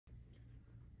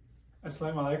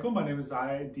Assalamu alaikum. My name is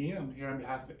Dean. I'm here on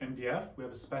behalf of MDF. We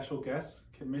have a special guest,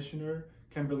 Commissioner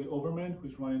Kimberly Overman,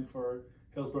 who's running for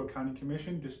Hillsborough County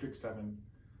Commission, District 7.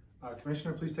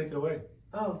 Commissioner, please take it away.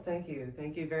 Oh, thank you.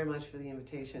 Thank you very much for the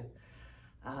invitation.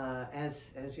 As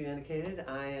you indicated,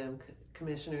 I am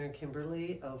Commissioner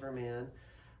Kimberly Overman.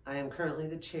 I am currently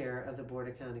the chair of the Board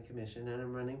of County Commission, and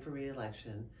I'm running for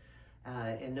re-election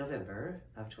in November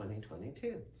of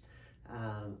 2022.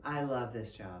 I love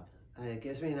this job. It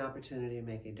gives me an opportunity to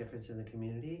make a difference in the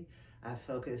community. I've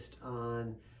focused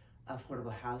on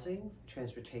affordable housing,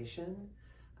 transportation,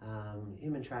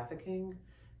 human trafficking,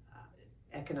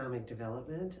 economic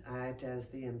development. I act as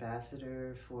the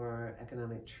ambassador for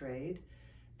economic trade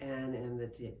and am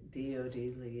the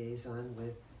DoD liaison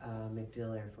with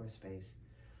MacDill Air Force Base.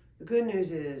 The good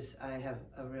news is I have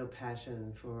a real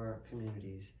passion for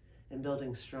communities and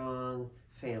building strong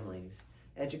families,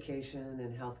 education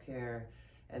and healthcare,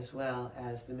 as well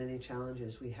as the many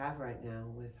challenges we have right now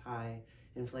with high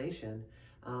inflation,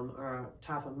 are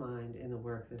top of mind in the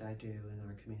work that I do in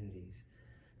our communities.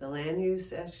 The land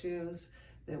use issues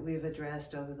that we've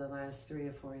addressed over the last 3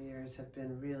 or 4 years have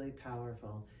been really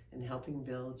powerful in helping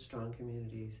build strong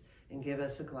communities and give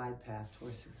us a glide path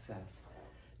towards success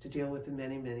to deal with the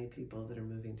many, many people that are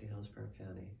moving to Hillsborough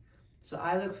County. So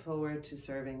I look forward to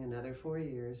serving another 4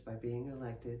 years by being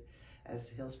elected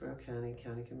as Hillsborough County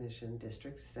Commission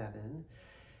District 7.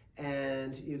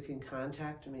 And you can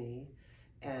contact me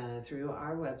through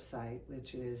our website,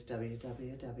 which is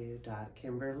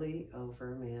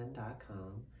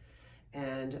www.kimberlyoverman.com.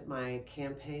 And my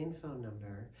campaign phone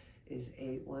number is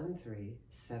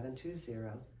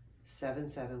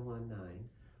 813-720-7719.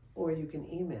 Or you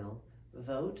can email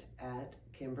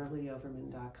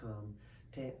vote@kimberlyoverman.com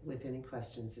with any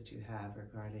questions that you have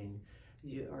regarding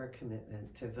your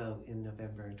commitment to vote in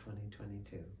November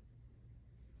 2022.